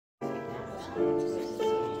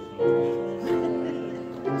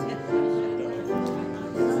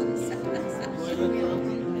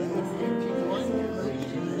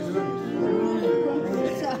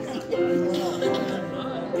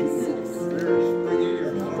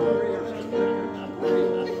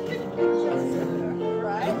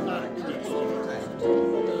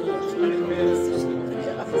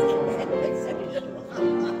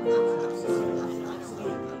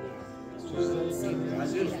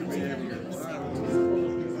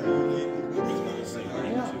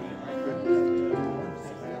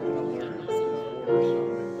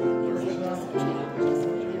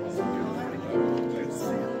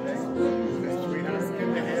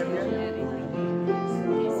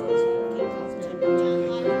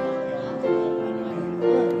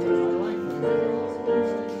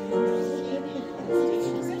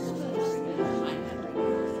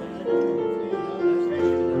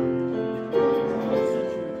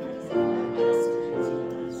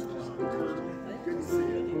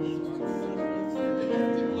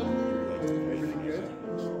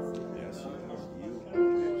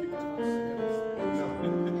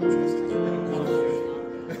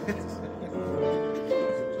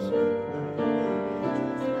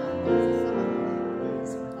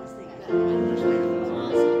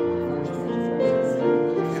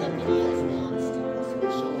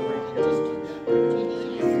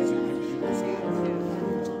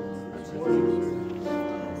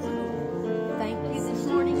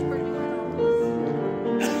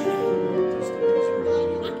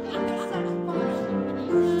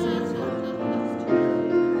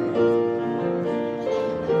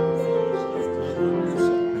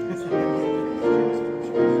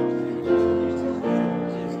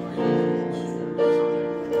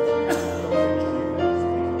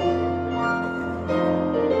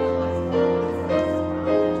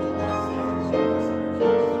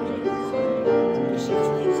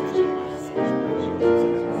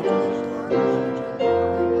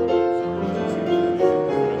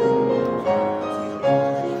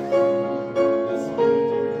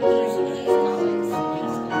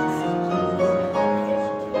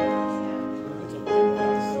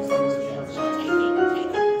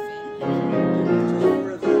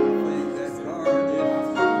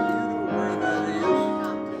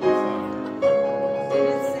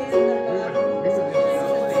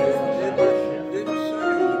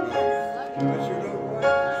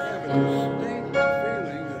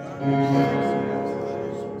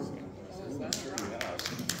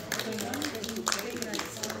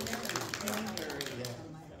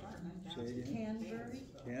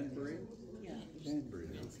Canterbury? Yeah. Canterbury.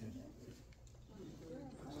 Isn't that cute?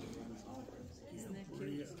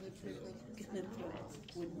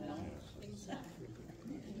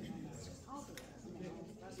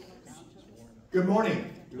 Good morning.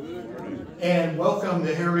 Good morning. And welcome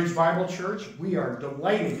to Heritage Bible Church. We are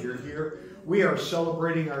delighted you're here. We are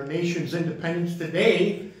celebrating our nation's independence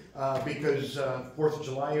today because 4th of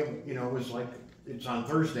July, was like, it's on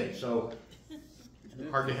Thursday. So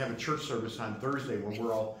hard to have a church service on Thursday when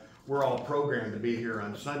we're all programmed to be here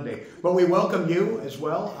on Sunday. But we welcome you as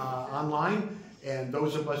well online, and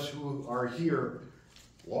those of us who are here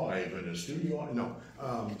live in the studio. No,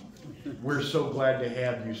 we're so glad to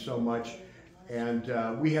have you so much.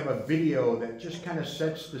 And we have a video that just kind of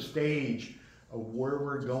sets the stage of where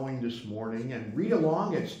we're going this morning. And read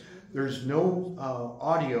along. There's no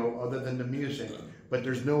audio other than the music, but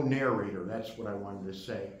there's no narrator. That's what I wanted to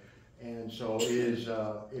say. And so it is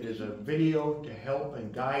a video to help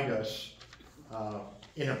and guide us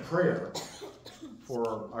in a prayer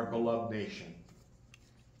for our beloved nation.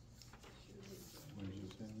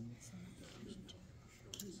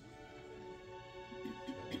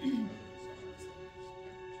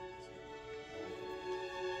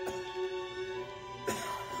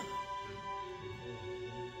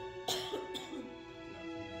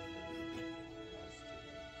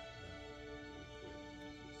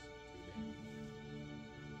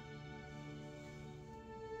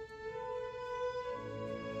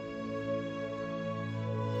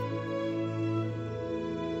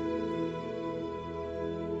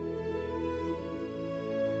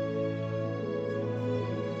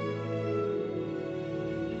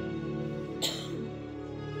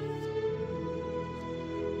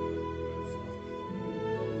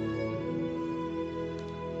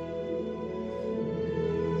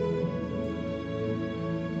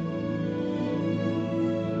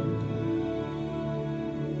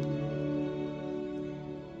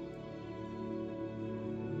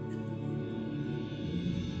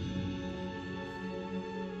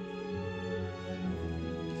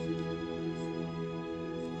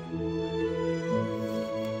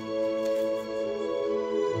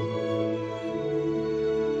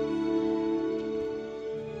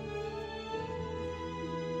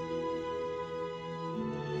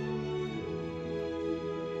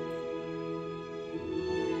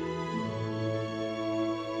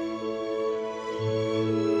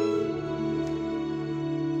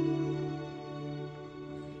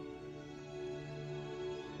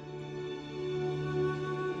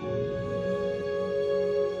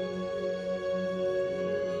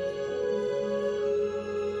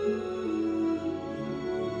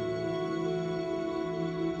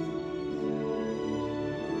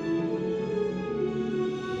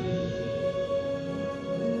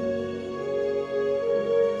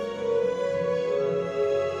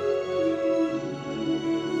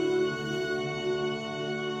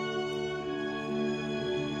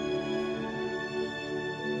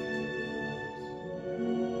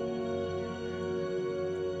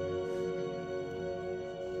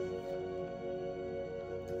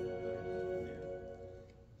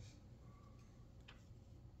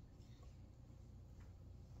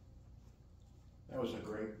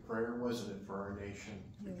 prayer, wasn't it, for our nation?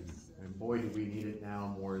 Yes. And boy, do we need it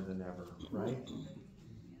now more than ever, right?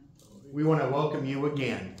 We want to welcome you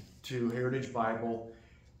again to Heritage Bible,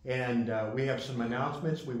 and we have some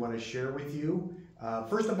announcements we want to share with you.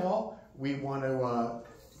 First of all, we want to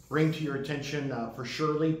bring to your attention for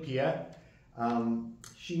Shirley Piet.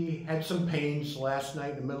 She had some pains last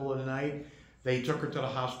night in the middle of the night. They took her to the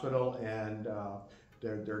hospital, and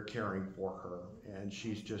they're caring for her, and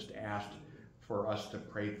she's just asked for us to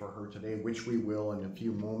pray for her today, which we will in a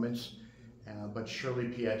few moments. But Shirley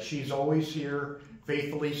Piet, she's always here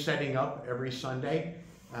faithfully setting up every Sunday.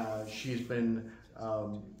 She's been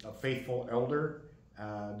a faithful elder.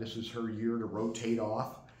 This is her year to rotate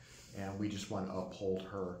off, and we just want to uphold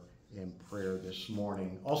her in prayer this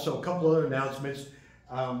morning. Also, a couple other announcements.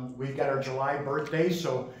 We've got our July birthdays,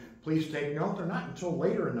 so please take note. They're not until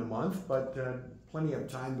later in the month, but plenty of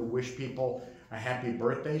time to wish people a happy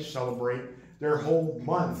birthday, celebrate their whole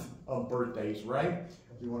month of birthdays, right?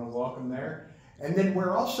 We want to welcome there. And then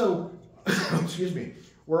we're also, excuse me,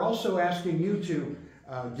 we're also asking you to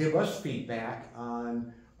give us feedback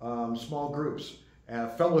on small groups,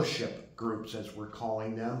 fellowship groups as we're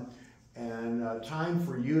calling them, and time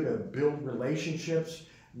for you to build relationships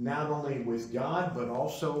not only with God but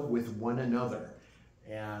also with one another.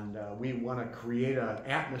 And we want to create an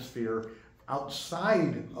atmosphere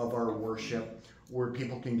outside of our worship where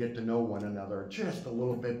people can get to know one another just a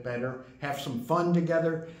little bit better, have some fun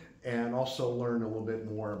together, and also learn a little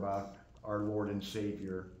bit more about our Lord and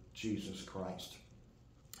Savior, Jesus Christ.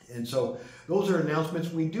 And so those are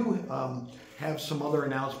announcements. We do have some other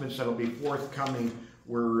announcements that will be forthcoming.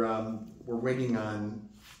 We're waiting on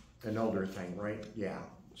an elder thing, right? Yeah,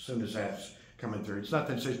 as soon as that's coming through. It's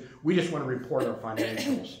nothing serious. We just want to report our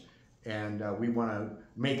financials, and we want to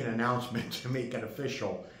make an announcement to make it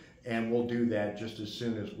official, and we'll do that just as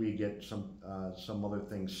soon as we get some other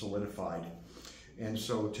things solidified. And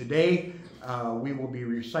so today we will be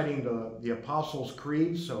reciting the Apostles'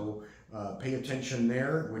 Creed, so pay attention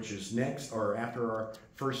there, which is next or after our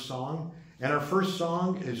first song. And our first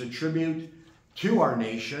song is a tribute to our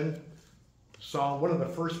nation. One of the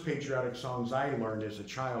first patriotic songs I learned as a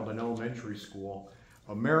child in elementary school,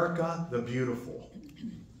 America the Beautiful.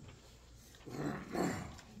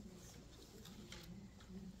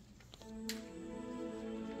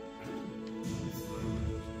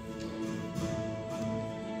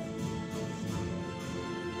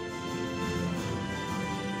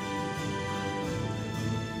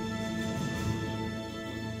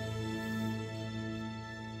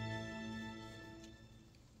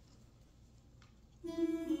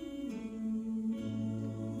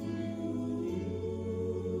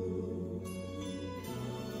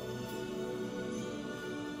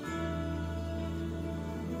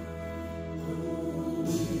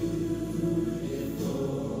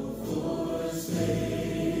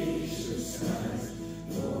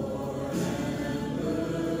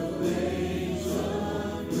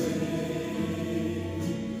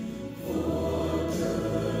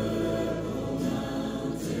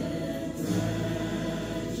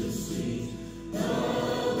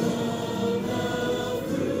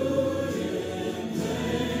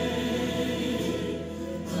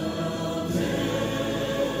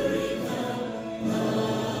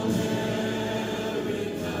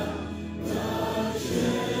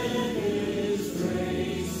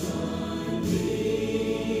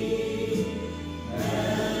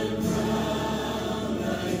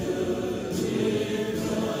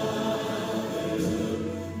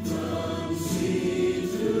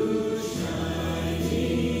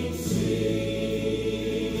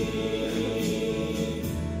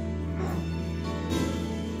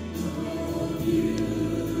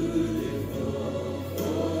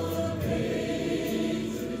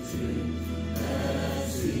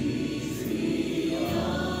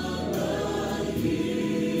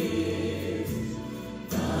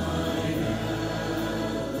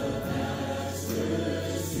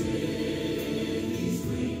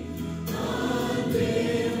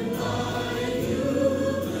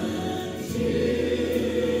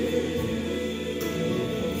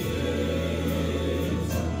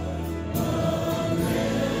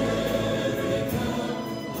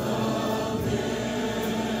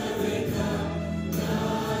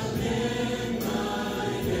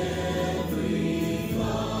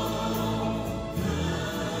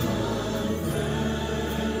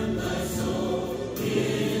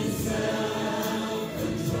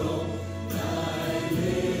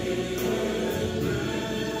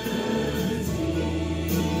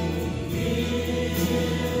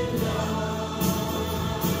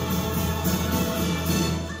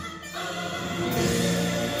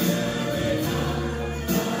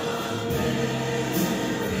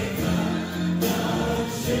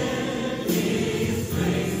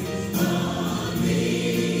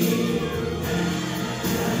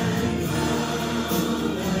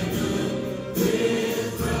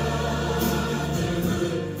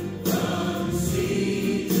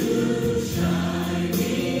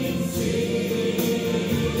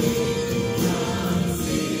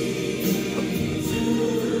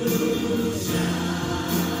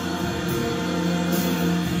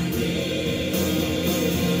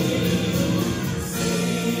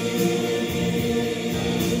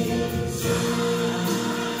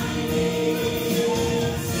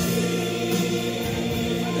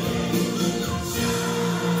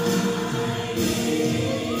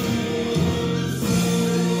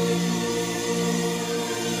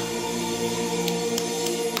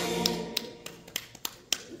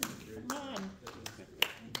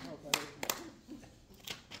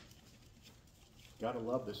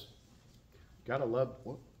 love this. Gotta love,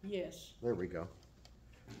 whoop, Yes. there we go.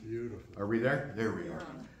 Beautiful. Are we there? There we are.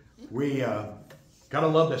 We gotta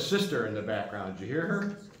love the sister in the background. Did you hear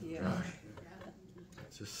her? Yeah. Gosh.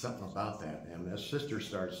 It's just something about that, man. That sister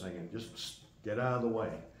starts singing, just get out of the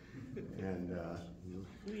way. And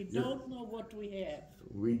We don't know what we have.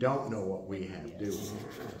 we don't know what we have, do we?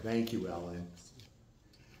 Thank you, Ellen.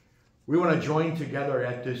 We want to join together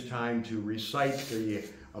at this time to recite the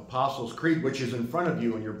Apostles' Creed, which is in front of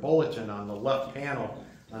you in your bulletin on the left panel,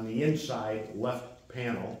 on the inside left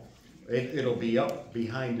panel. It'll be up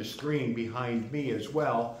behind the screen behind me as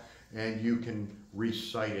well, and you can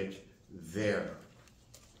recite it there.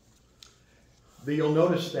 You'll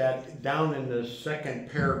notice that down in the second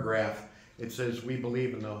paragraph, it says we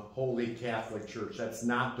believe in the Holy Catholic Church. That's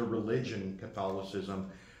not the religion Catholicism.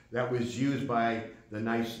 That was used by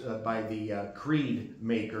the creed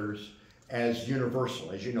makers as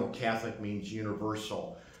universal. As you know, Catholic means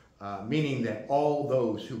universal, meaning that all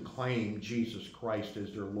those who claim Jesus Christ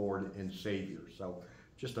as their Lord and Savior. So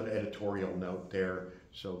just an editorial note there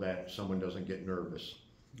so that someone doesn't get nervous.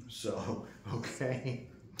 So, okay,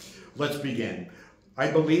 let's begin.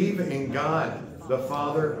 I believe in God, the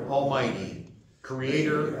Father Almighty,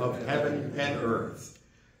 creator of heaven and earth.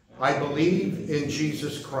 I believe in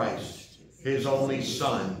Jesus Christ, his only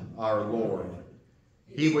Son, our Lord.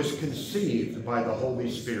 He was conceived by the Holy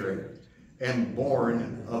Spirit and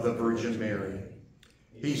born of the Virgin Mary.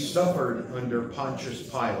 He suffered under Pontius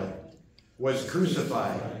Pilate, was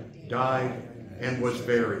crucified, died, and was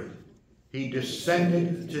buried. He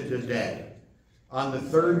descended to the dead. On the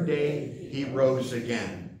third day, he rose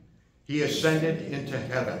again. He ascended into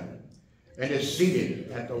heaven and is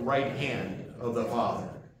seated at the right hand of the Father.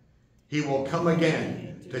 He will come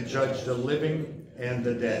again to judge the living and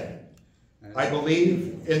the dead. I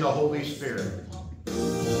believe in the Holy Spirit,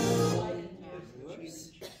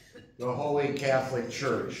 the Holy Catholic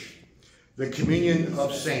Church, the communion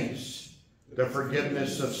of saints, the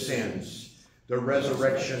forgiveness of sins, the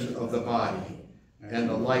resurrection of the body, and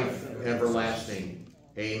the life everlasting.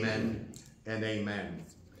 Amen and amen.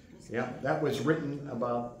 Yeah, that was written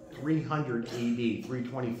about 300 AD,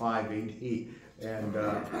 325 AD,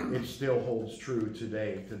 and it still holds true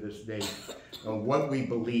today, to this day, of what we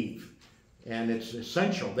believe. And it's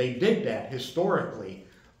essential. They did that historically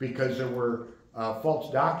because there were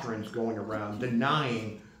false doctrines going around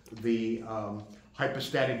denying the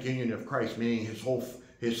hypostatic union of Christ, meaning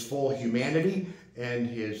his full humanity and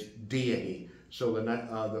his deity. So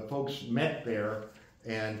the folks met there,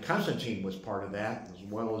 and Constantine was part of that, as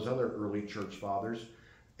well as other early church fathers,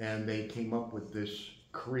 and they came up with this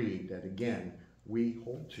creed that, again, we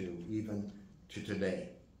hold to even to today.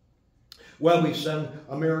 Well, we sung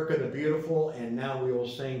America the Beautiful, and now we will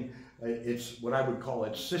sing, it's what I would call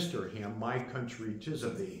its sister hymn, My Country 'Tis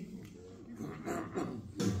of Thee.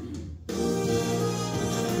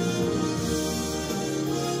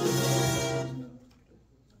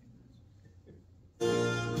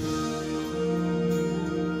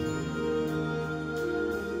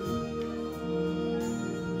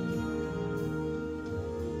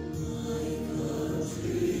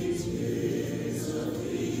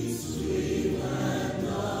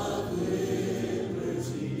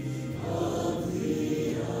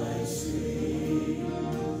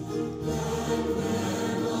 When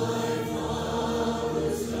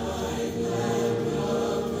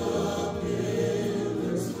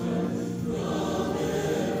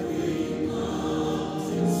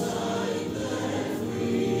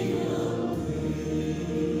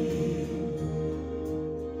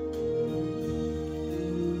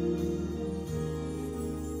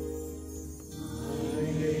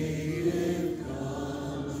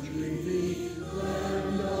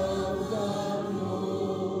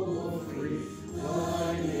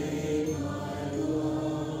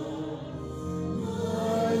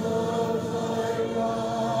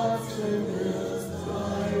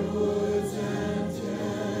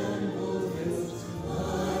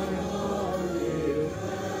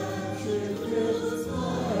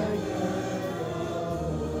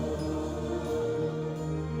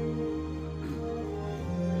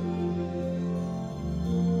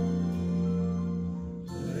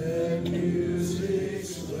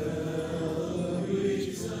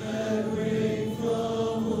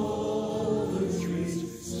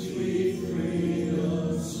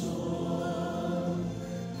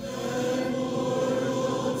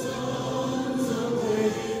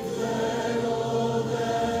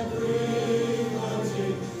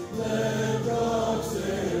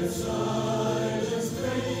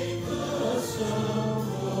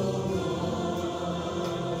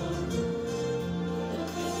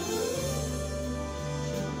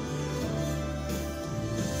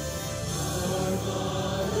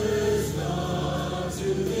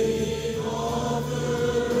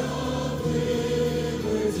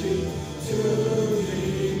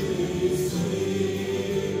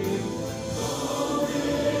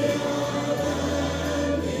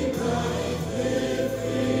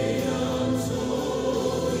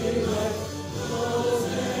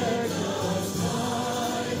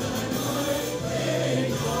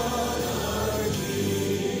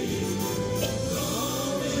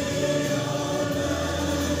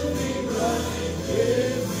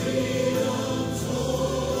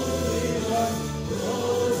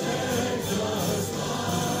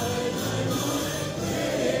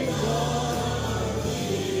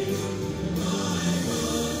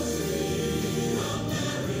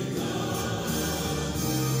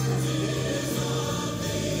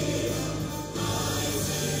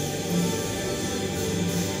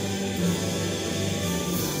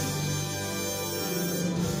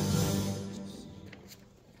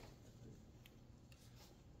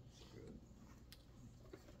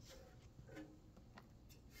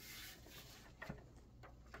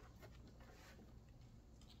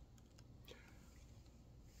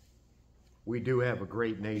We do have a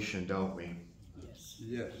great nation, don't we? Yes.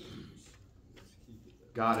 Yes.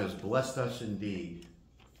 God has blessed us indeed,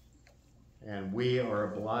 and we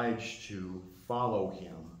are obliged to follow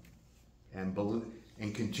him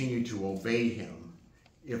and continue to obey him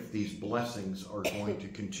if these blessings are going to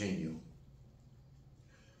continue.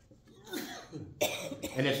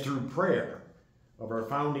 And it's through prayer of our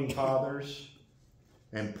founding fathers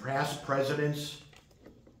and past presidents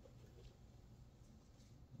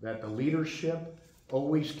that the leadership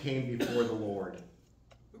always came before the Lord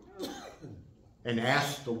and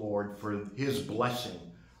asked the Lord for his blessing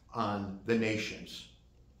on the nations,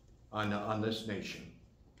 on this nation.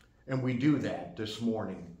 And we do that this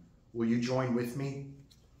morning. Will you join with me?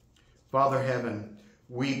 Father Heaven,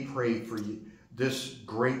 we pray for this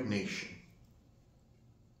great nation.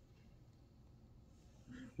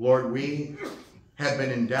 Lord, we have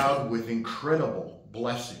been endowed with incredible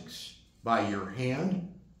blessings by your hand.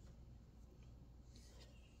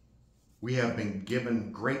 We have been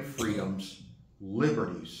given great freedoms,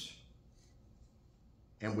 liberties,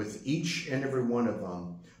 and with each and every one of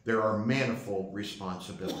them, there are manifold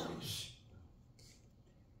responsibilities.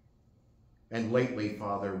 And lately,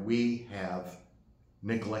 Father, we have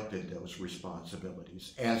neglected those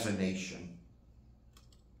responsibilities as a nation.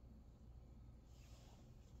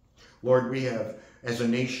 Lord, we have, as a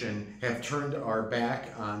nation, have turned our back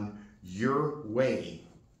on your way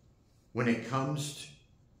when it comes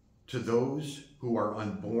to those who are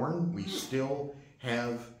unborn. We still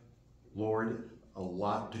have, Lord, a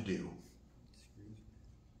lot to do.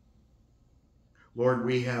 Lord,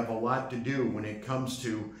 we have a lot to do when it comes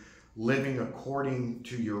to living according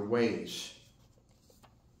to your ways.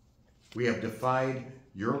 We have defied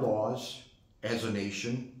your laws as a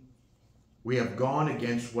nation. We have gone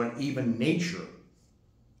against what even nature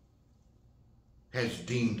has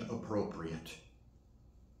deemed appropriate.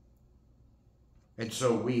 And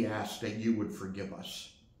so we ask that you would forgive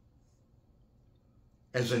us.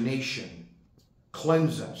 As a nation,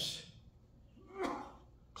 cleanse us.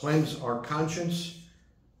 Cleanse our conscience,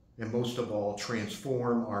 and most of all,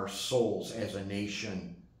 transform our souls as a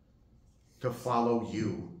nation to follow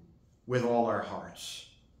you with all our hearts.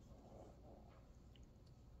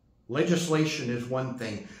 Legislation is one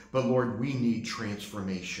thing, but Lord, we need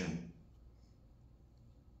transformation.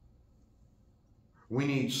 We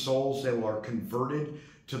need souls that are converted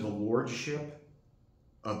to the lordship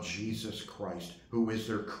of Jesus Christ, who is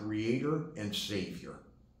their creator and savior.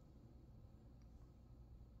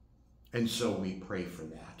 And so we pray for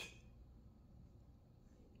that.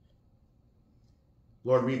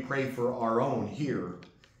 Lord, we pray for our own here,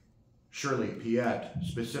 Shirley Piet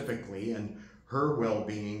specifically, and her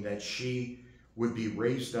well-being, that she would be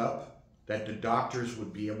raised up, that the doctors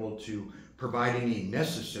would be able to provide any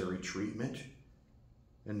necessary treatment,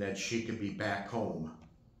 and that she could be back home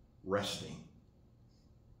resting.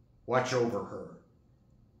 Watch over her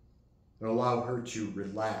and allow her to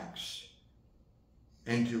relax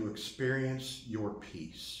and to experience your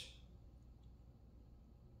peace.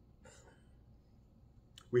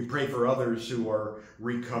 We pray for others who are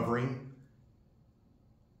recovering,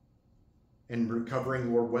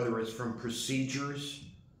 or whether it's from procedures,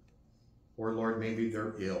 or Lord, maybe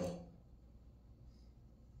they're ill.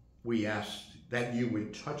 We ask that you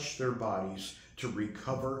would touch their bodies to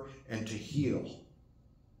recover and to heal.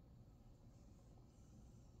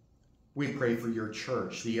 We pray for your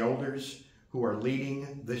church, the elders who are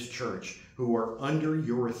leading this church, who are under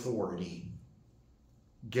your authority.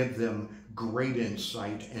 Give them great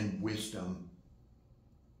insight and wisdom.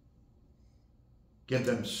 Give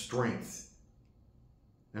them strength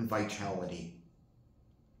and vitality.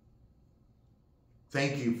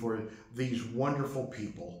 Thank you for these wonderful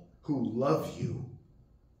people who love you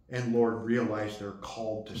and, Lord, realize they're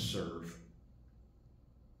called to serve.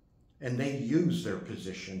 And they use their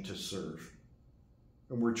position to serve.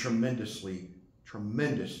 And we're tremendously,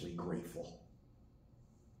 tremendously grateful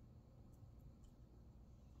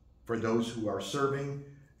for those who are serving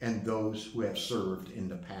and those who have served in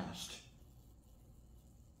the past.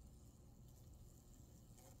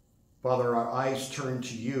 Father, our eyes turn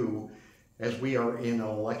to you as we are in an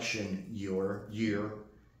election year,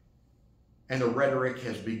 and the rhetoric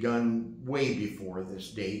has begun way before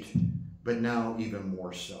this date, but now even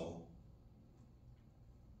more so.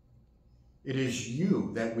 It is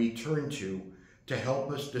you that we turn to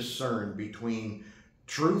help us discern between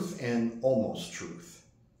truth and almost truth.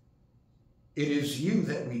 It is you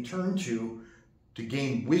that we turn to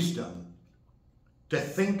gain wisdom, to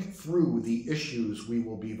think through the issues we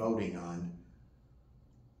will be voting on.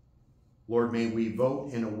 Lord, may we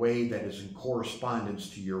vote in a way that is in correspondence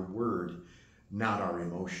to your word, not our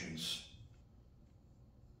emotions.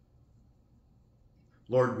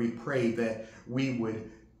 Lord, we pray that we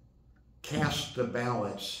would cast the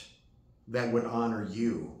ballots that would honor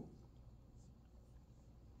you.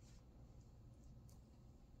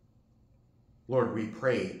 Lord, we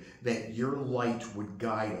pray that your light would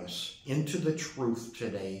guide us into the truth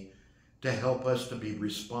today to help us to be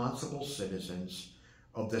responsible citizens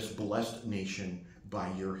of this blessed nation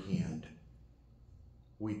by your hand.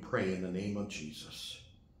 We pray in the name of Jesus.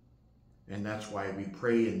 And that's why we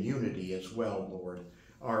pray in unity as well, Lord.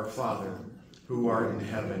 Our Father, who art in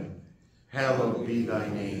heaven, hallowed be thy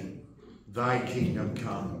name. Thy kingdom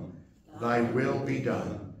come, thy will be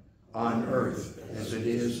done, on earth as it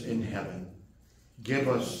is in heaven. Give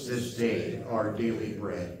us this day our daily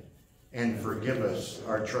bread, and forgive us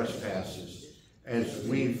our trespasses, as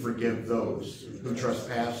we forgive those who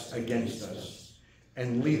trespass against us.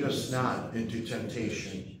 And lead us not into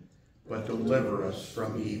temptation, but deliver us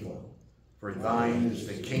from evil. For thine is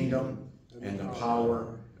the kingdom, and the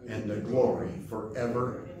power, and the glory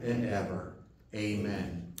forever and ever.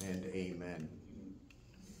 Amen and amen.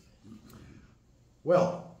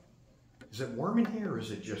 Well, is it warm in here or is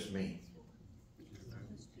it just me?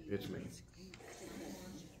 It's me.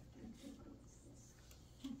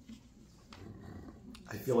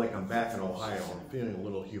 I feel like I'm back in Ohio. I'm feeling a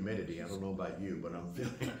little humidity. I don't know about you, but I'm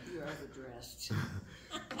feeling... You're overdressed.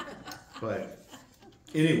 But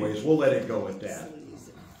anyways, we'll let it go at that.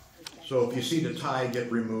 So if you see the tie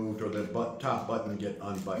get removed or the top button get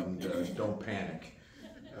unbuttoned, don't panic.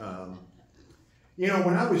 You know,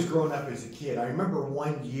 when I was growing up as a kid, I remember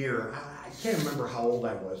one year, I can't remember how old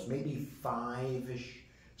I was, maybe 5-ish,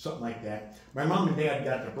 something like that. My mom and dad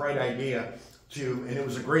got the bright idea to, and it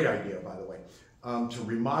was a great idea, by the way, to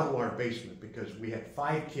remodel our basement because we had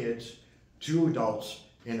 5 kids, 2 adults,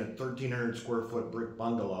 in a 1,300 square foot brick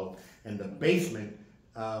bungalow, and the basement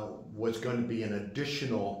was going to be an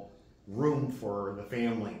additional room for the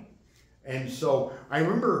family. And so I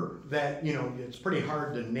remember that, you know, it's pretty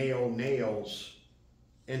hard to nail nails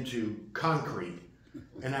into concrete.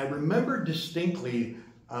 And I remember distinctly,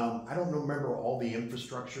 I don't remember all the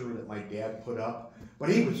infrastructure that my dad put up, but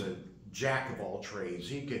he was a jack of all trades.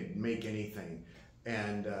 He could make anything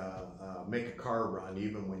and make a car run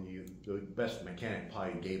even when the best mechanic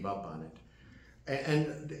probably gave up on it.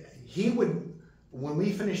 And he would, when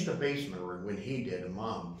we finished the basement, or when he did, and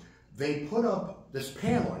Mom, they put up this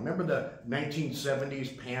paneling. Remember the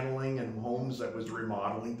 1970s paneling in homes that was the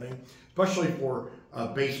remodeling thing? Especially for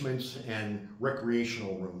basements and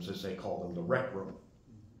recreational rooms, as they call them, the rec room.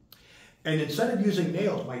 And instead of using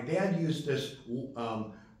nails, my dad used this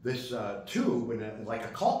tube, and like a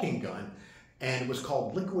caulking gun, and it was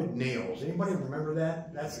called liquid nails. Anybody remember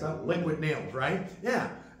that? That stuff? Liquid nails, right? Yeah.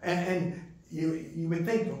 And you would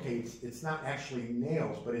think, okay, it's not actually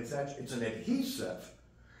nails, but it's an adhesive.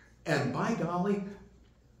 And by golly,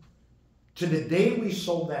 to the day we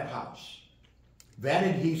sold that house, that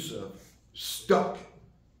adhesive stuck.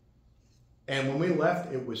 And when we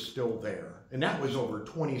left, it was still there. And that was over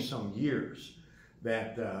 20-some years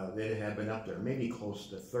that it had been up there, maybe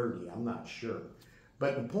close to 30, I'm not sure.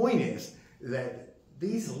 But the point is that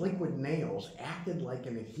these liquid nails acted like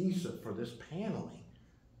an adhesive for this paneling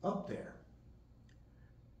up there.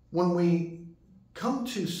 When we come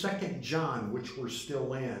to 2 John, which we're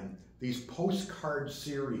still in, these postcard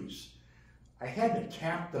series, I had to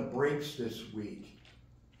tap the brakes this week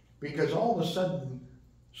because all of a sudden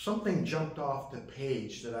something jumped off the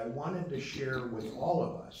page that I wanted to share with all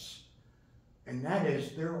of us. And that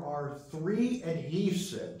is, there are 3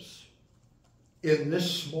 adhesives in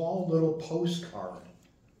this small little postcard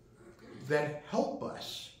that help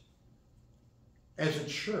us as a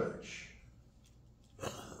church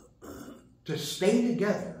to stay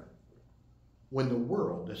together when the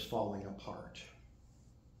world is falling apart.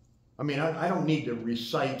 I mean, I don't need to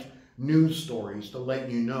recite news stories to let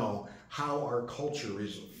you know how our culture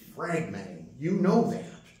is fragmenting. You know that.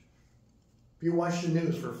 If you watch the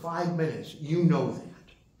news for 5 minutes, you know that.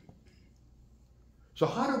 So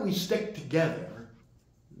how do we stick together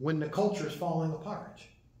when the culture is falling apart?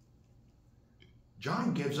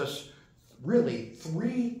 John gives us really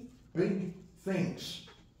 3 big things.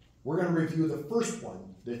 We're going to review the first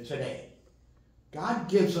one today. God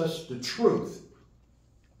gives us the truth.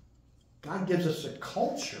 God gives us a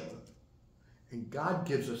culture. And God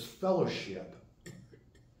gives us fellowship.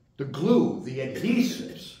 The glue, the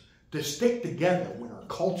adhesives to stick together when our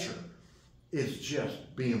culture is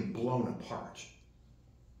just being blown apart.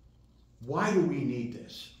 Why do we need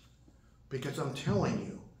this? Because I'm telling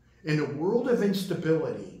you, in a world of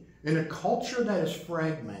instability, in a culture that is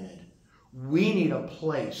fragmented, we need a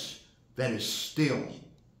place that is still,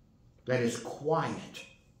 that is quiet.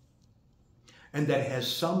 and that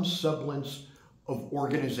has some semblance of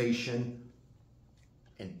organization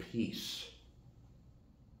and peace.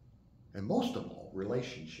 And most of all,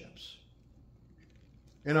 relationships.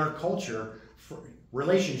 In our culture,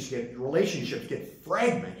 relationships get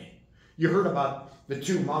fragmented. You heard about the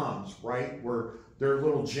two moms, right? Where their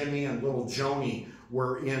little Jimmy and little Joni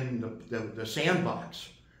were in the sandbox.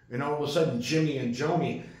 And all of a sudden, Jimmy and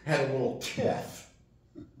Joni had a little tiff.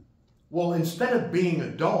 Well, instead of being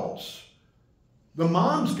adults, the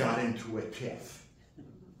moms got into a tiff.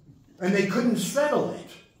 And they couldn't settle it.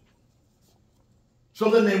 So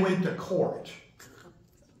then they went to court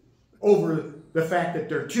over the fact that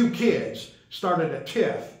their two kids started a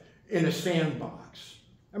tiff in a sandbox.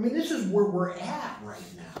 I mean, this is where we're at right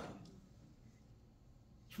now.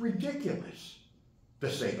 It's ridiculous, to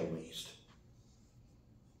say the least.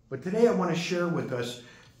 But today I want to share with us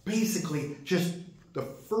basically just the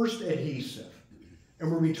first adhesive. And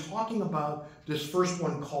we'll be talking about this first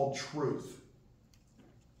one called truth.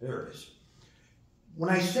 There it is. When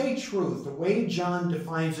I say truth, the way John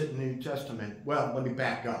defines it in the New Testament, well, let me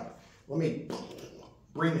back up. Let me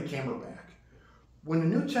bring the camera back. When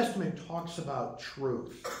the New Testament talks about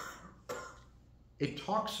truth, it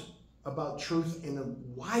talks about truth in a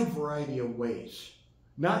wide variety of ways.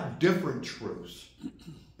 Not different truths,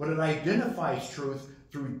 but it identifies truth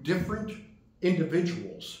through different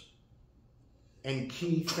individuals and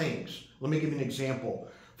key things. Let me give you an example.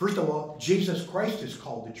 First of all, Jesus Christ is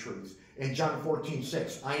called the truth. In John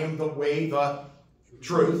 14:6, I am the way, the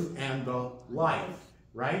truth, and the life,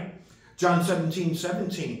 right? John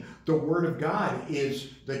 17:17, the word of God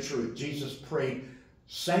is the truth. Jesus prayed,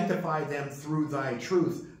 sanctify them through thy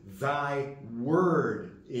truth. Thy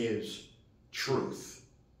word is truth.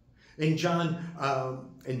 In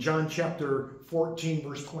John chapter 14,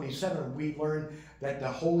 verse 27, we learn that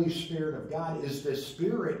the Holy Spirit of God is the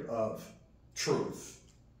Spirit of truth,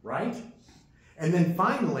 right? And then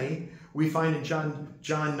finally, we find in John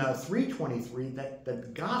 3:23 that the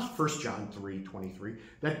gospel, 1 John 3:23,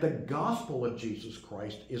 that the gospel of Jesus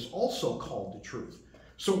Christ is also called the truth.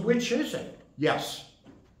 So which is it? Yes.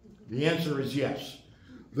 The answer is yes.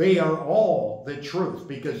 They are all the truth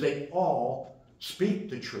because they all speak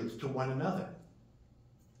the truth to one another.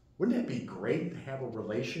 Wouldn't it be great to have a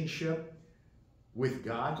relationship with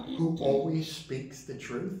God who always speaks the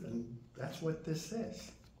truth? And that's what this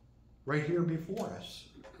is, right here before us.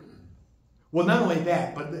 Well, not only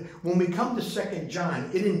that, but when we come to 2 John,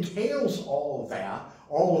 it entails all of that,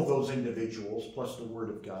 all of those individuals, plus the Word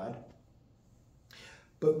of God.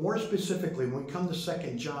 But more specifically, when we come to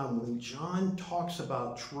 2 John, when John talks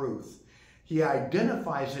about truth, he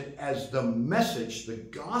identifies it as the message, the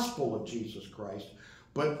gospel of Jesus Christ,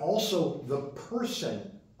 but also the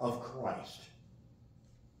person of Christ.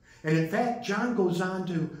 And in fact, John goes on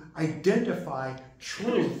to identify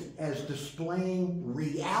truth as displaying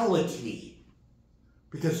reality.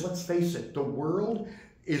 Because let's face it, the world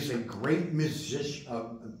is a great magician,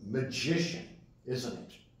 isn't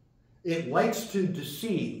it? It likes to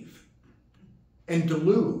deceive and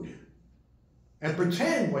delude and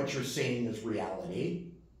pretend what you're seeing is reality,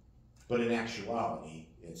 but in actuality,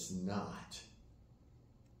 it's not.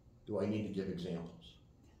 Do I need to give examples?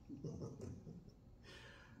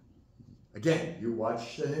 Again, you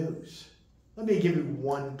watch the news. Let me give you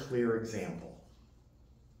one clear example.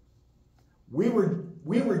 We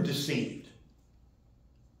were deceived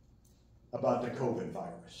about the COVID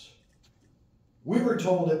virus. We were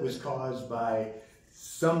told it was caused by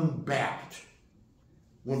some bat,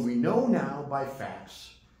 when we know now by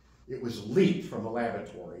facts it was leaked from a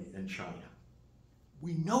laboratory in China.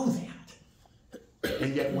 We know that.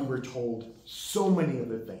 And yet we were told so many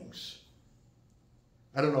other things.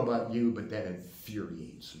 I don't know about you, but that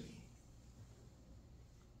infuriates me.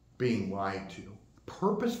 Being lied to.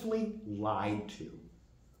 Purposefully lied to.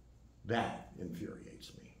 That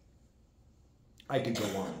infuriates me. I could go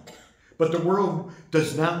on. But the world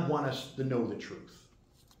does not want us to know the truth.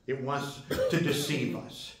 It wants to deceive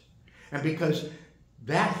us. And because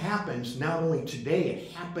that happens not only today,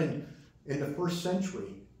 it happened in the first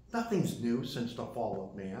century. Nothing's new since the fall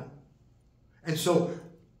of man. And so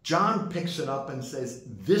John picks it up and says,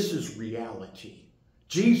 this is reality.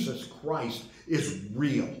 Jesus Christ is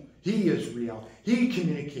real. He is real. He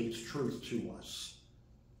communicates truth to us.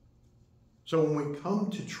 So when we come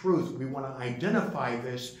to truth, we want to identify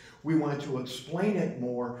this. We want to explain it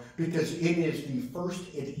more because it is the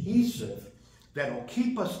first adhesive that will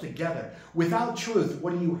keep us together. Without truth,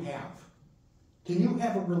 what do you have? Can you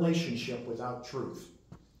have a relationship without truth?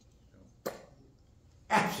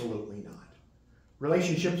 Absolutely not.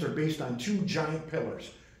 Relationships are based on two giant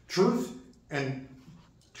pillars. Truth and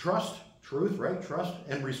trust. Truth, right? Trust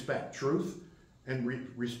and respect. Truth and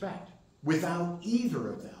respect. Without either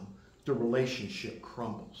of them, the relationship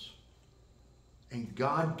crumbles. And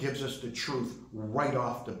God gives us the truth right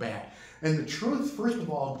off the bat. And the truth, first of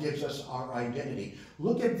all, gives us our identity.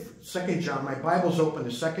 Look at 2 John. My Bible's open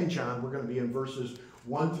to 2 John. We're going to be in verses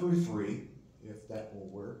 1 through 3, if that will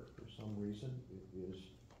work for some reason. It is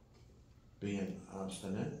being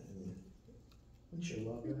obstinate. Wouldn't you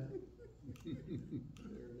love that?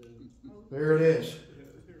 There it is.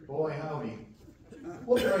 Boy, howdy.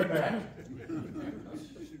 We'll be right back.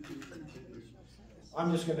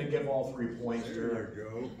 I'm just going to give all 3 points there. There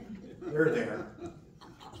you go. They're there.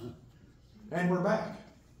 And we're back.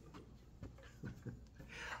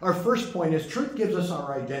 Our first point is truth gives us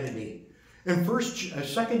our identity. In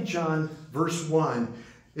 2 John verse 1,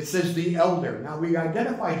 it says the elder. Now we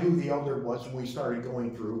identified who the elder was when we started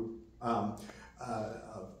going through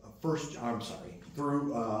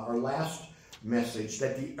through our last message,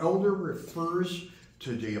 that the elder refers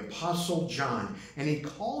to the Apostle John. And he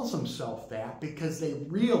calls himself that because they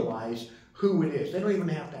realize who it is. They don't even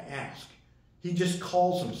have to ask. He just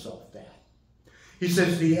calls himself that. He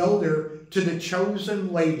says the elder to the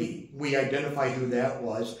chosen lady. We identified who that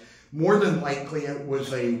was. More than likely it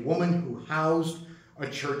was a woman who housed a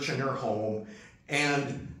church in her home.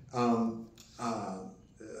 And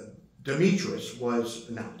Demetrius was,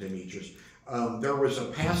 not Demetrius, there was a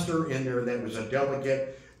pastor in there that was a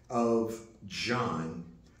delegate of John,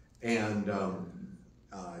 and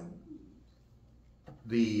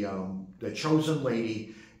the chosen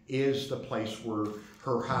lady is the place where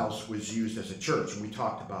her house was used as a church, and we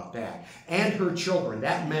talked about that. And her children,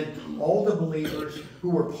 that meant all the believers who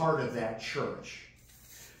were part of that church.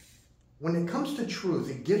 When it comes to truth,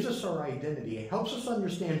 it gives us our identity. It helps us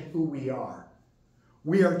understand who we are.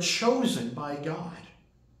 We are chosen by God.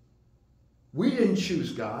 We didn't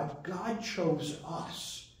choose God. God chose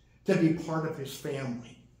us to be part of his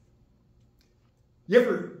family. You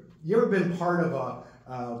ever been part of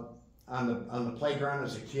on the playground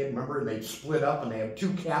as a kid? Remember, they'd split up and they had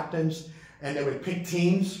 2 captains and they would pick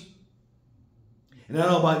teams. And I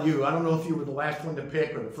don't know about you. I don't know if you were the last one to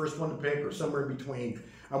pick or the first one to pick or somewhere in between.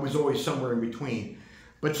 I was always somewhere in between.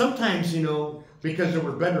 But sometimes, you know, because there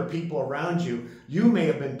were better people around you, you may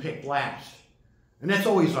have been picked last. And that's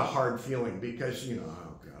always a hard feeling because, you know,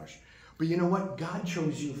 oh gosh. But you know what? God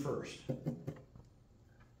chose you first.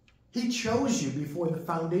 He chose you before the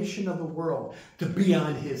foundation of the world to be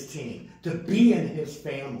on his team, to be in his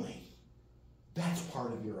family. That's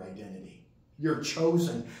part of your identity. You're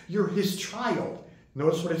chosen. You're his child.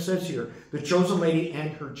 Notice what it says here. The chosen lady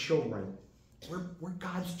and her children. We're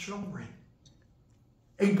God's children.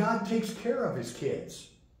 And God takes care of his kids.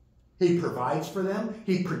 He provides for them.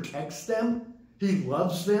 He protects them. He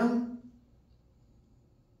loves them.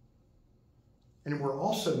 And we're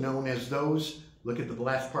also known as those, look at the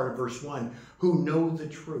last part of verse 1, who know the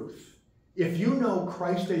truth. If you know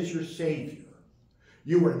Christ as your Savior,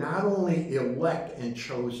 you are not only elect and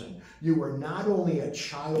chosen, you are not only a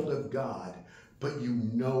child of God, but you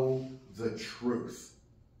know the truth.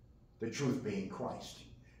 The truth being Christ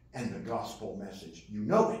and the gospel message. You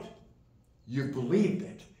know it. You've believed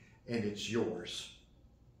it. And it's yours.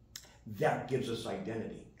 That gives us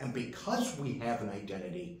identity. And because we have an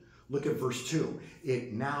identity, look at verse 2.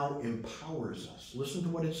 It now empowers us. Listen to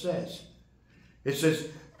what it says. It says,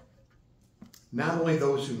 not only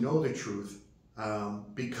those who know the truth,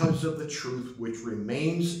 because of the truth which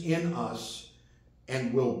remains in us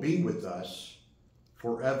and will be with us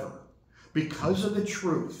forever. Because of the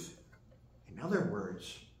truth. In other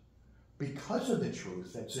words, because of the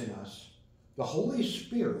truth that's in us, the Holy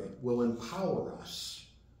Spirit will empower us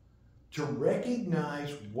to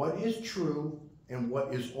recognize what is true and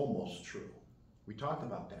what is almost true. We talked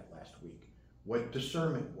about that last week, what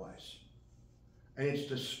discernment was. And it's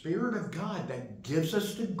the Spirit of God that gives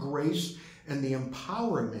us the grace and the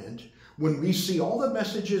empowerment when we see all the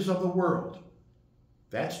messages of the world.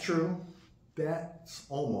 That's true. That's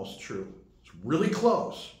almost true. It's really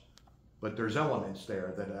close. But there's elements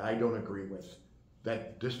there that I don't agree with,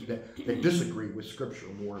 that disagree with Scripture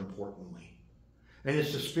more importantly. And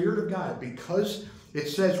it's the Spirit of God, because it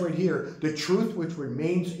says right here, the truth which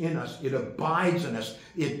remains in us, it abides in us,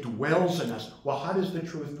 it dwells in us. Well, how does the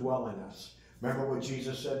truth dwell in us? Remember what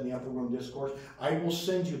Jesus said in the Upper Room Discourse? I will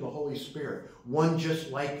send you the Holy Spirit, one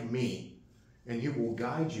just like me, and he will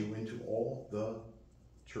guide you into all the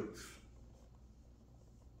truth.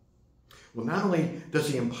 Well, not only does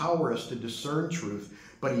he empower us to discern truth,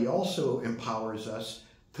 but he also empowers us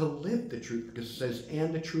to live the truth, because it says,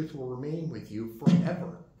 and the truth will remain with you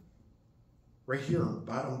forever. Right here,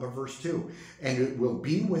 bottom of verse 2. And it will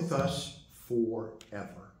be with us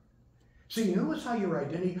forever. See, you notice how your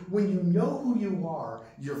identity, when you know who you are,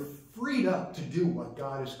 you're freed up to do what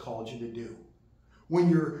God has called you to do. When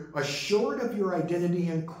you're assured of your identity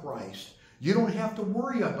in Christ, you don't have to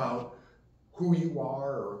worry about who you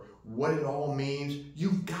are or what it all means.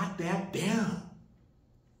 You've got that down.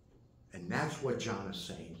 And that's what John is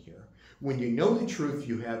saying here. When you know the truth,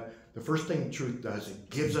 you have, the first thing the truth does, it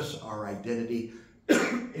gives us our identity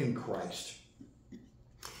in Christ.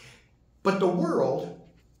 But the world,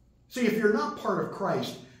 see, if you're not part of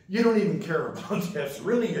Christ, you don't even care about this.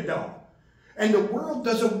 Really, you don't. And the world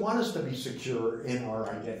doesn't want us to be secure in our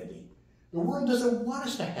identity. The world doesn't want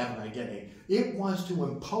us to have an identity. It wants to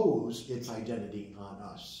impose its identity on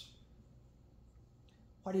us.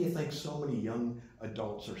 Why do you think so many young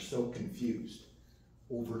adults are so confused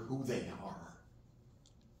over who they are?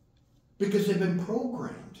 Because they've been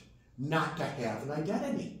programmed not to have an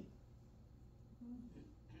identity.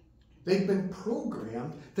 They've been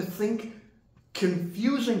programmed to think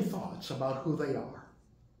confusing thoughts about who they are.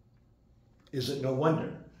 Is it no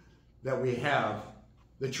wonder that we have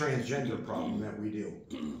the transgender problem that we do?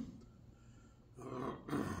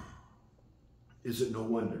 Is it no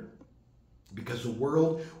wonder? Because the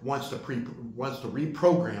world wants to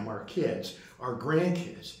reprogram our kids, our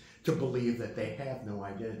grandkids, to believe that they have no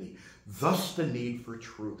identity. Thus the need for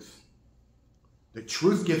truth. The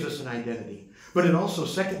truth gives us an identity, but it also,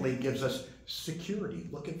 secondly, gives us security.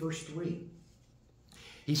 Look at verse 3.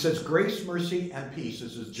 He says, grace, mercy, and peace.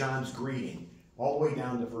 This is John's greeting, all the way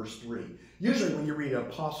down to verse 3. Usually when you read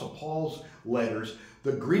Apostle Paul's letters,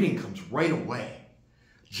 the greeting comes right away.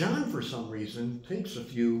 John, for some reason, takes a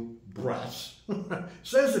few breaths,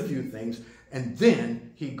 says a few things, and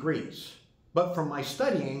then he greets. But from my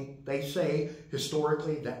studying, they say,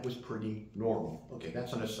 historically, that was pretty normal. Okay,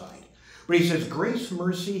 that's an aside. But he says, grace,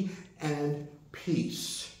 mercy, and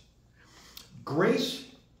peace. Grace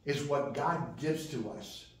is what God gives to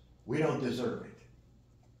us. We don't deserve it.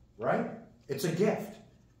 Right? It's a gift.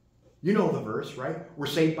 You know the verse, right? We're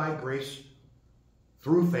saved by grace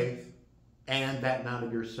through faith, and that not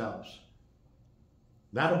of yourselves.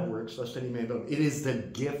 Not of works, lest any man boast. It is the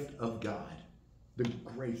gift of God. The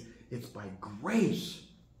grace. It's by grace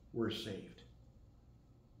we're saved.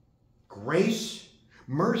 Grace,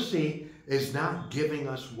 mercy is not giving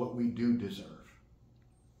us what we do deserve.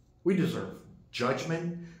 We deserve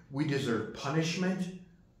judgment. We deserve punishment.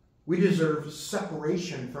 We deserve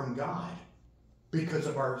separation from God because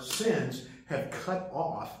of our sins have cut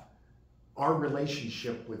off our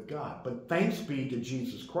relationship with God. But thanks be to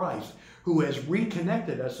Jesus Christ, who has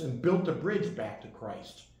reconnected us and built a bridge back to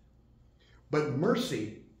Christ. But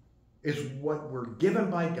mercy is what we're given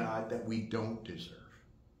by God that we don't deserve.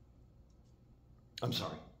 I'm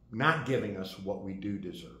sorry, not giving us what we do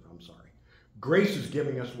deserve. I'm sorry. Grace is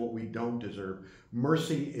giving us what we don't deserve.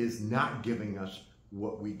 Mercy is not giving us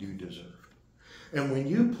what we do deserve. And when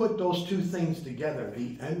you put those two things together,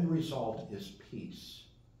 the end result is peace.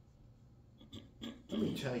 Let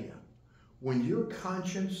me tell you, when your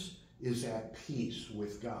conscience is at peace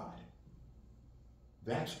with God,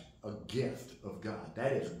 that's a gift of God.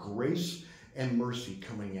 That is grace and mercy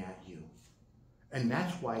coming at you. And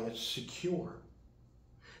that's why it's secure.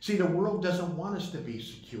 See, the world doesn't want us to be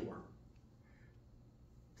secure.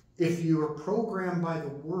 If you are programmed by the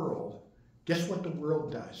world, guess what the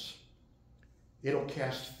world does? It'll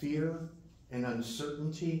cast fear and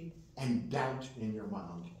uncertainty and doubt in your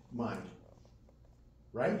mind.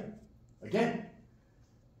 Right? Again,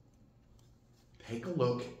 take a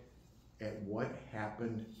look at what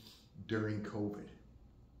happened during COVID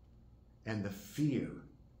and the fear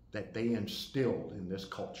that they instilled in this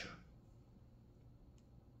culture.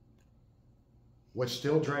 What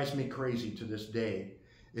still drives me crazy to this day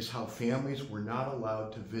is how families were not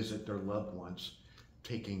allowed to visit their loved ones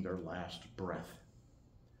taking their last breath.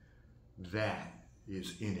 That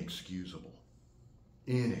is inexcusable.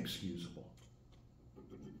 Inexcusable.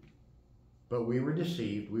 But we were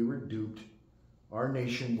deceived. We were duped. Our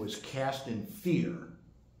nation was cast in fear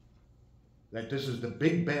that this is the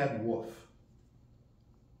big bad wolf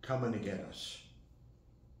coming to get us.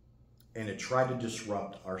 And it tried to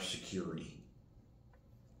disrupt our security.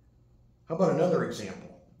 How about another example?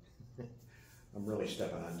 I'm really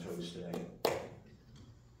stepping on toes today.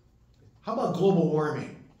 How about global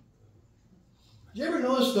warming? Did you ever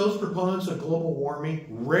notice those proponents of global warming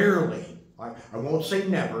rarely, I won't say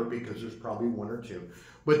never because there's probably one or two,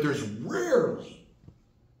 but there's rarely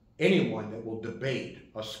anyone that will debate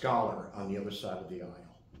a scholar on the other side of the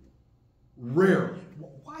aisle. Rarely.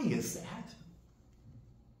 Why is that?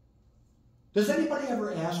 Does anybody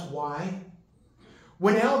ever ask why?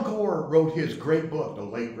 When Al Gore wrote his great book, The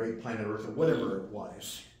Late Great Planet Earth, or whatever it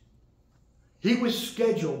was, he was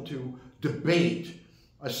scheduled to debate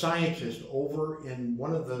a scientist over in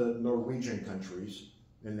one of the Norwegian countries,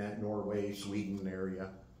 in that Norway, Sweden area.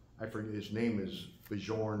 I forget, his name is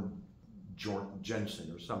Bjorn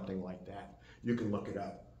Jensen or something like that. You can look it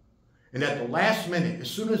up. And at the last minute, as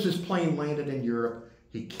soon as his plane landed in Europe,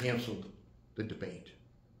 he canceled the debate.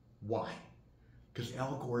 Why? Because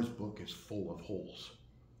Al Gore's book is full of holes.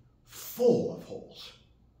 Full of holes.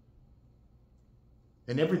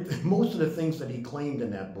 And most of the things that he claimed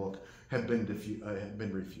in that book have been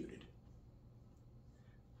refuted.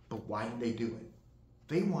 But why did they do it?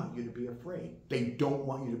 They want you to be afraid. They don't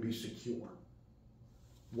want you to be secure.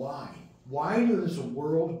 Why? Why does the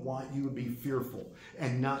world want you to be fearful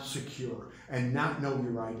and not secure and not know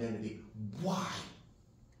your identity? Why?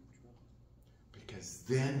 Because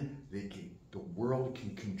then the world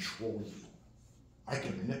can control you. I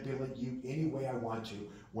can manipulate you any way I want to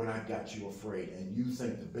when I've got you afraid and you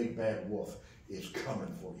think the big bad wolf is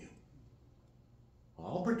coming for you.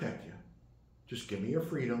 I'll protect you. Just give me your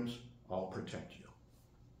freedoms. I'll protect you.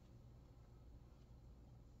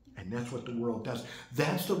 And that's what the world does.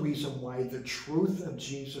 That's the reason why the truth of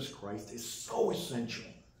Jesus Christ is so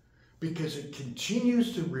essential. Because it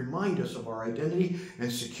continues to remind us of our identity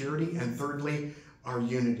and security, and thirdly, our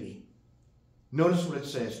unity. Notice what it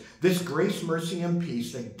says. This grace, mercy, and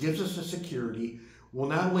peace that gives us a security will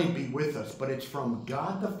not only be with us, but it's from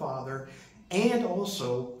God the Father and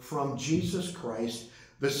also from Jesus Christ,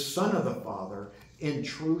 the Son of the Father, in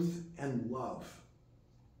truth and love.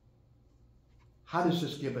 How does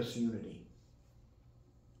this give us unity?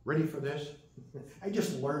 Ready for this? I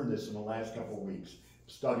just learned this in the last couple of weeks,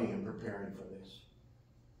 studying and preparing for this.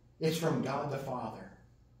 It's from God the Father.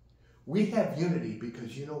 We have unity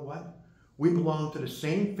because you know what? We belong to the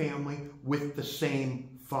same family with the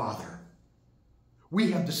same Father.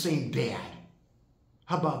 We have the same dad.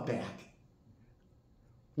 How about that?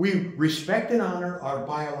 We respect and honor our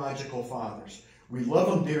biological fathers. We love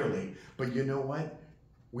them dearly. But you know what?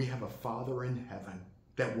 We have a Father in heaven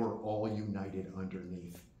that we're all united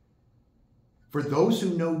underneath. For those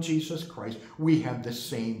who know Jesus Christ, we have the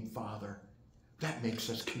same Father. That makes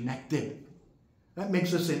us connected. That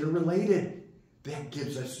makes us interrelated. That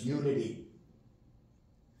gives us unity.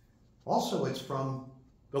 Also, it's from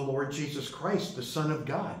the Lord Jesus Christ, the Son of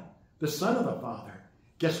God, the Son of the Father.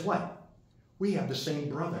 Guess what? We have the same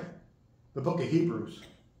brother. The book of Hebrews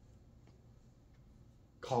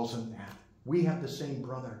calls him that. We have the same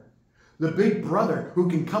brother. The big brother who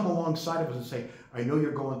can come alongside of us and say, I know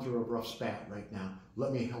you're going through a rough spat right now.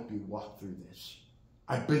 Let me help you walk through this.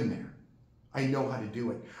 I've been there. I know how to do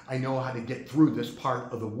it. I know how to get through this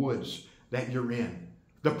part of the woods that you're in.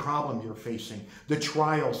 The problem you're facing. The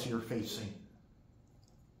trials you're facing.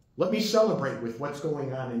 Let me celebrate with what's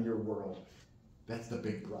going on in your world. That's the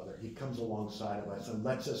big brother. He comes alongside of us and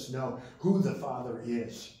lets us know who the Father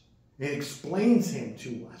is. And explains him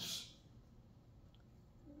to us.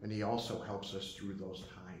 And he also helps us through those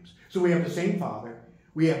times. So we have the same Father.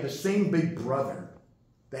 We have the same big brother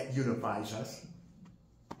that unifies us.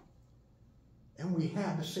 And we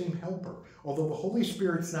have the same helper. Although the Holy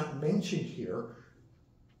Spirit's not mentioned here,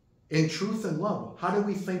 in truth and love. How do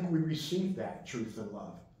we think we receive that truth and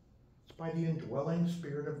love? It's by the indwelling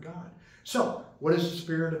Spirit of God. So, what is the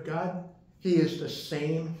Spirit of God? He is the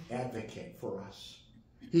same advocate for us.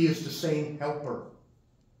 He is the same helper.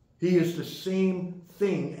 He is the same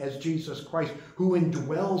thing as Jesus Christ, who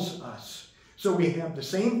indwells us. So we have the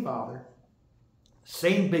same Father,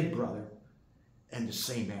 same big brother, and the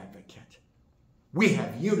same advocate. We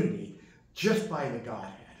have unity just by the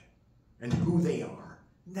Godhead and who they are.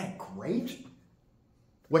 Isn't that great?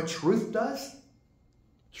 What truth does?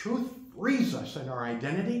 Truth frees us in our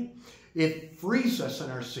identity. It frees us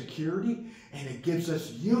in our security, and it gives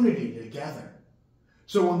us unity together.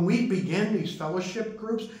 So when we begin these fellowship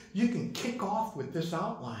groups, you can kick off with this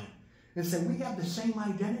outline and say, we have the same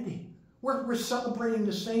identity. We're celebrating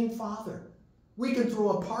the same Father. We can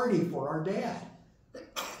throw a party for our dad.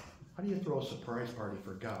 How do you throw a surprise party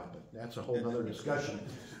for God? But that's a whole other discussion.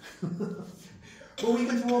 But we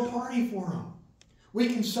can throw a party for him. We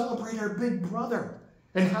can celebrate our big brother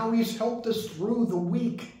and how he's helped us through the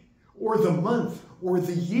week or the month or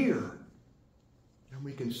the year. And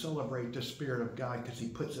we can celebrate the Spirit of God because he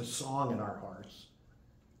puts a song in our hearts.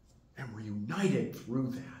 And we're united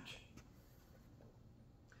through that.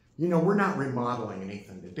 You know, we're not remodeling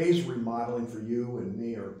anything. The days of remodeling for you and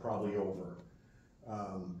me are probably over.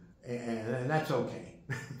 And that's okay.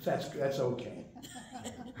 That's okay.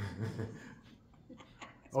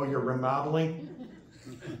 Oh, you're remodeling?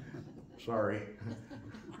 Sorry.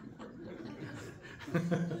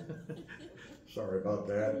 Sorry about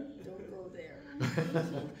that. Don't go there.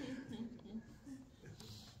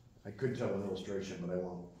 I could tell an illustration, but I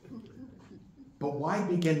won't. But why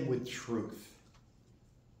begin with truth?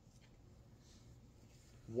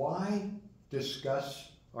 Why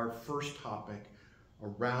discuss our first topic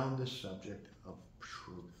around the subject of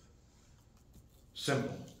truth?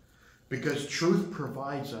 Simple. Because truth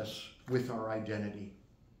provides us with our identity.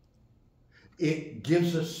 It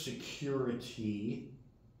gives us security,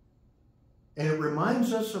 and it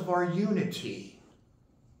reminds us of our unity.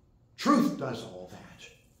 Truth does all that.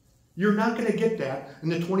 You're not going to get that in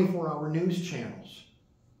the 24-hour news channels.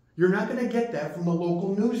 You're not going to get that from the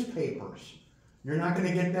local newspapers. You're not going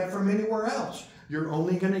to get that from anywhere else. You're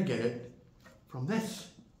only going to get it from this,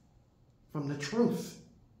 from the truth.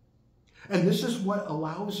 And this is what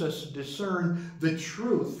allows us to discern the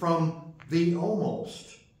truth from the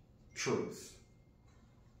almost truth,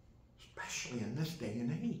 especially in this day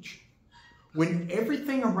and age, when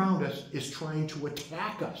everything around us is trying to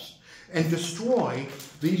attack us and destroy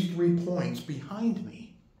these 3 points behind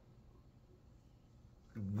me.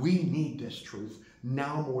 We need this truth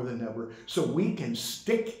now more than ever so we can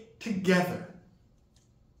stick together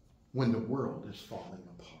when the world is falling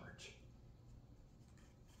apart.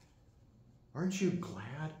 Aren't you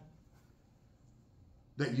glad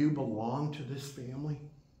that you belong to this family?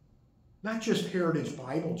 Not just Heritage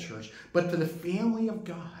Bible Church, but to the family of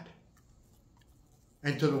God.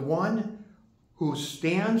 And to the one who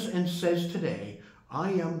stands and says today,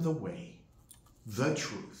 I am the way, the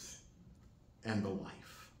truth, and the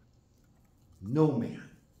life. No man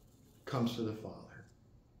comes to the Father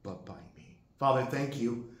but by me. Father, thank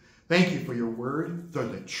you. Thank you for your word, for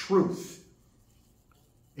the truth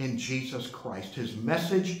in Jesus Christ, his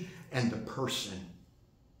message and the person.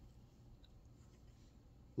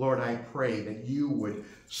 Lord, I pray that you would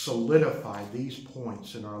solidify these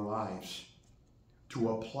points in our lives,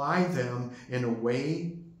 to apply them in a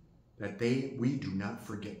way that we do not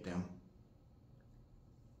forget them.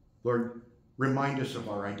 Lord, remind us of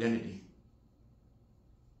our identity.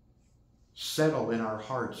 Settle in our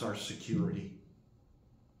hearts our security,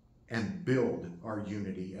 and build our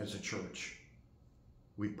unity as a church.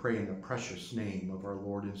 We pray in the precious name of our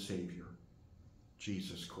Lord and Savior,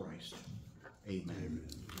 Jesus Christ. Amen.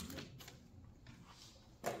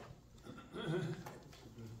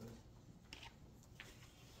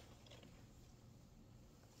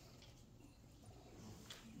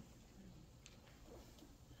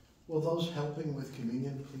 Will those helping with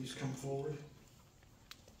communion please come forward?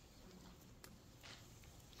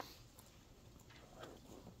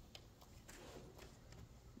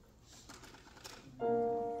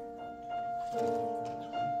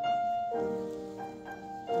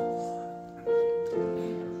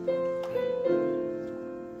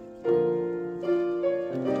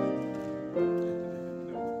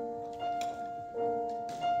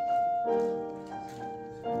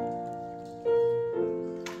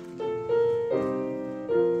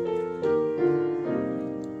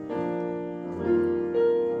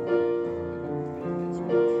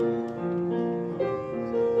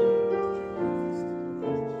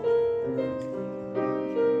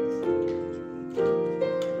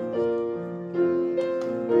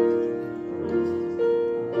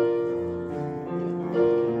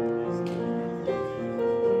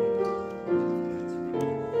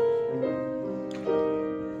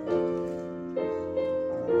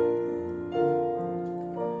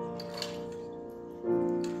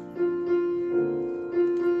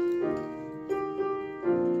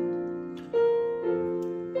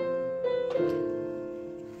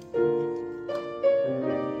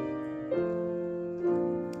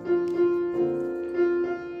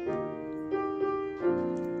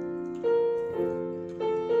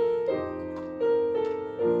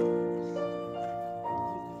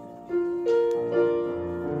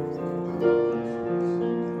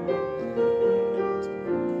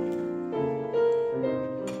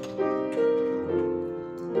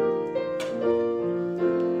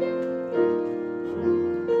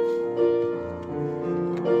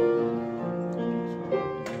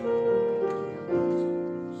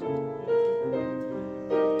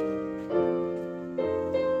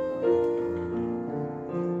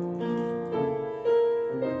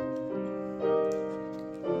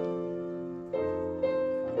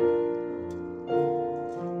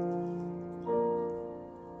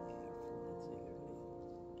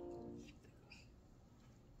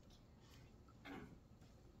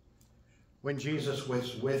 When Jesus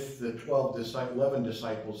was with the 11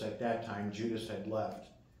 disciples at that time, Judas had left.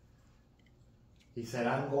 He said,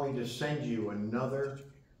 I'm going to send you another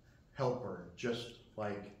helper just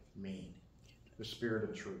like me. the Spirit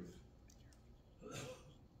of truth.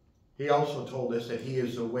 He also told us that he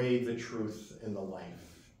is the way, the truth, and the life.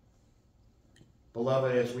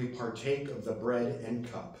 Beloved, as we partake of the bread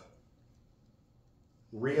and cup,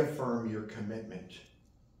 reaffirm your commitment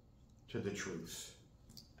to the truth.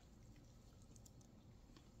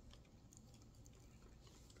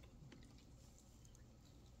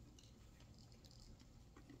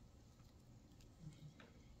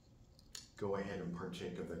 Go ahead and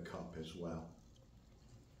partake of the cup as well.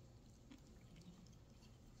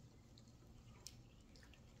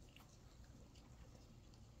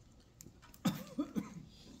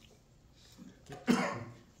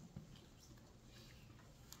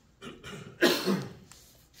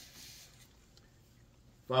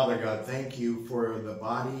 Father God, thank you for the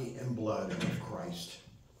body and blood of Christ,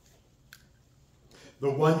 the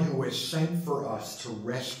one who is sent for us to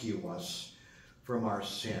rescue us from our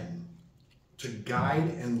sin, to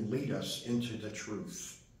guide and lead us into the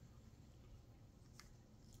truth,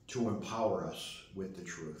 to empower us with the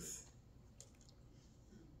truth,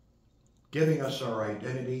 giving us our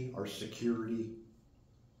identity, our security,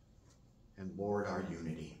 and Lord, our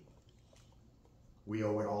unity. We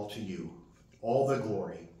owe it all to you. All the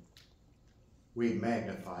glory. We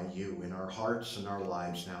magnify you in our hearts and our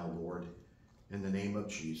lives now, Lord. In the name of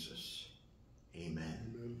Jesus.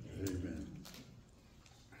 Amen. Amen.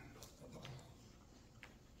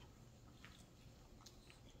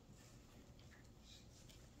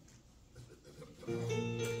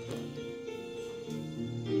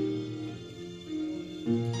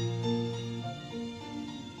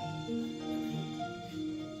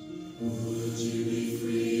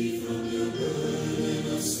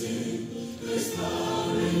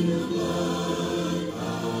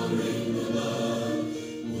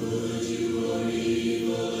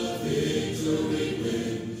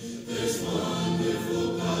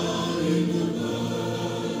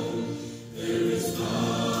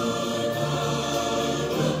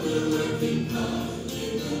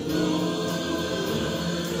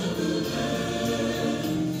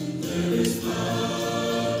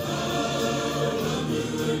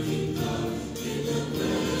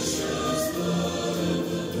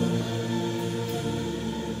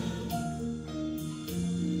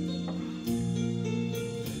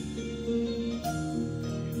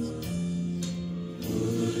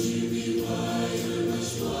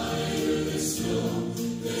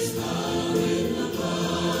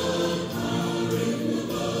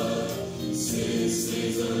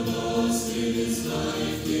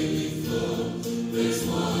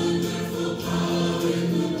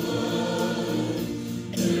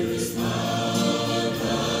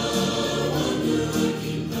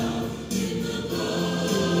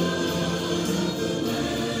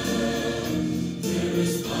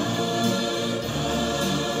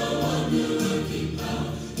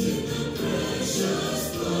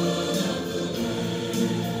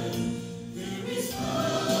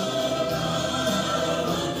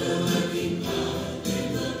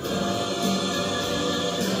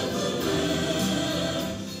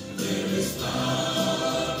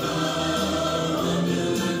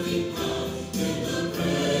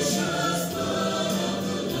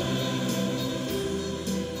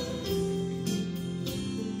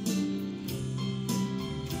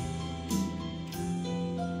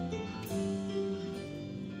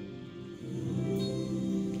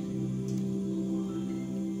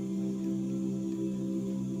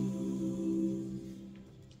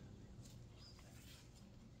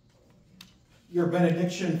 Your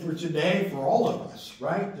benediction for today for all of us,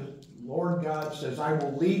 right? The Lord God says, I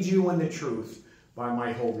will lead you in the truth by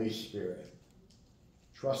my Holy Spirit.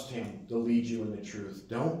 Trust him to lead you in the truth.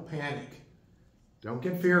 Don't panic. Don't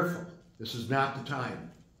get fearful. This is not the time.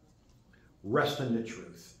 Rest in the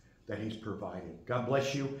truth that he's provided. God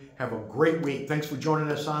bless you. Have a great week. Thanks for joining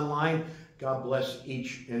us online. God bless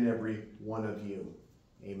each and every one of you.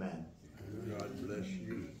 Amen. God bless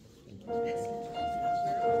you. Yes.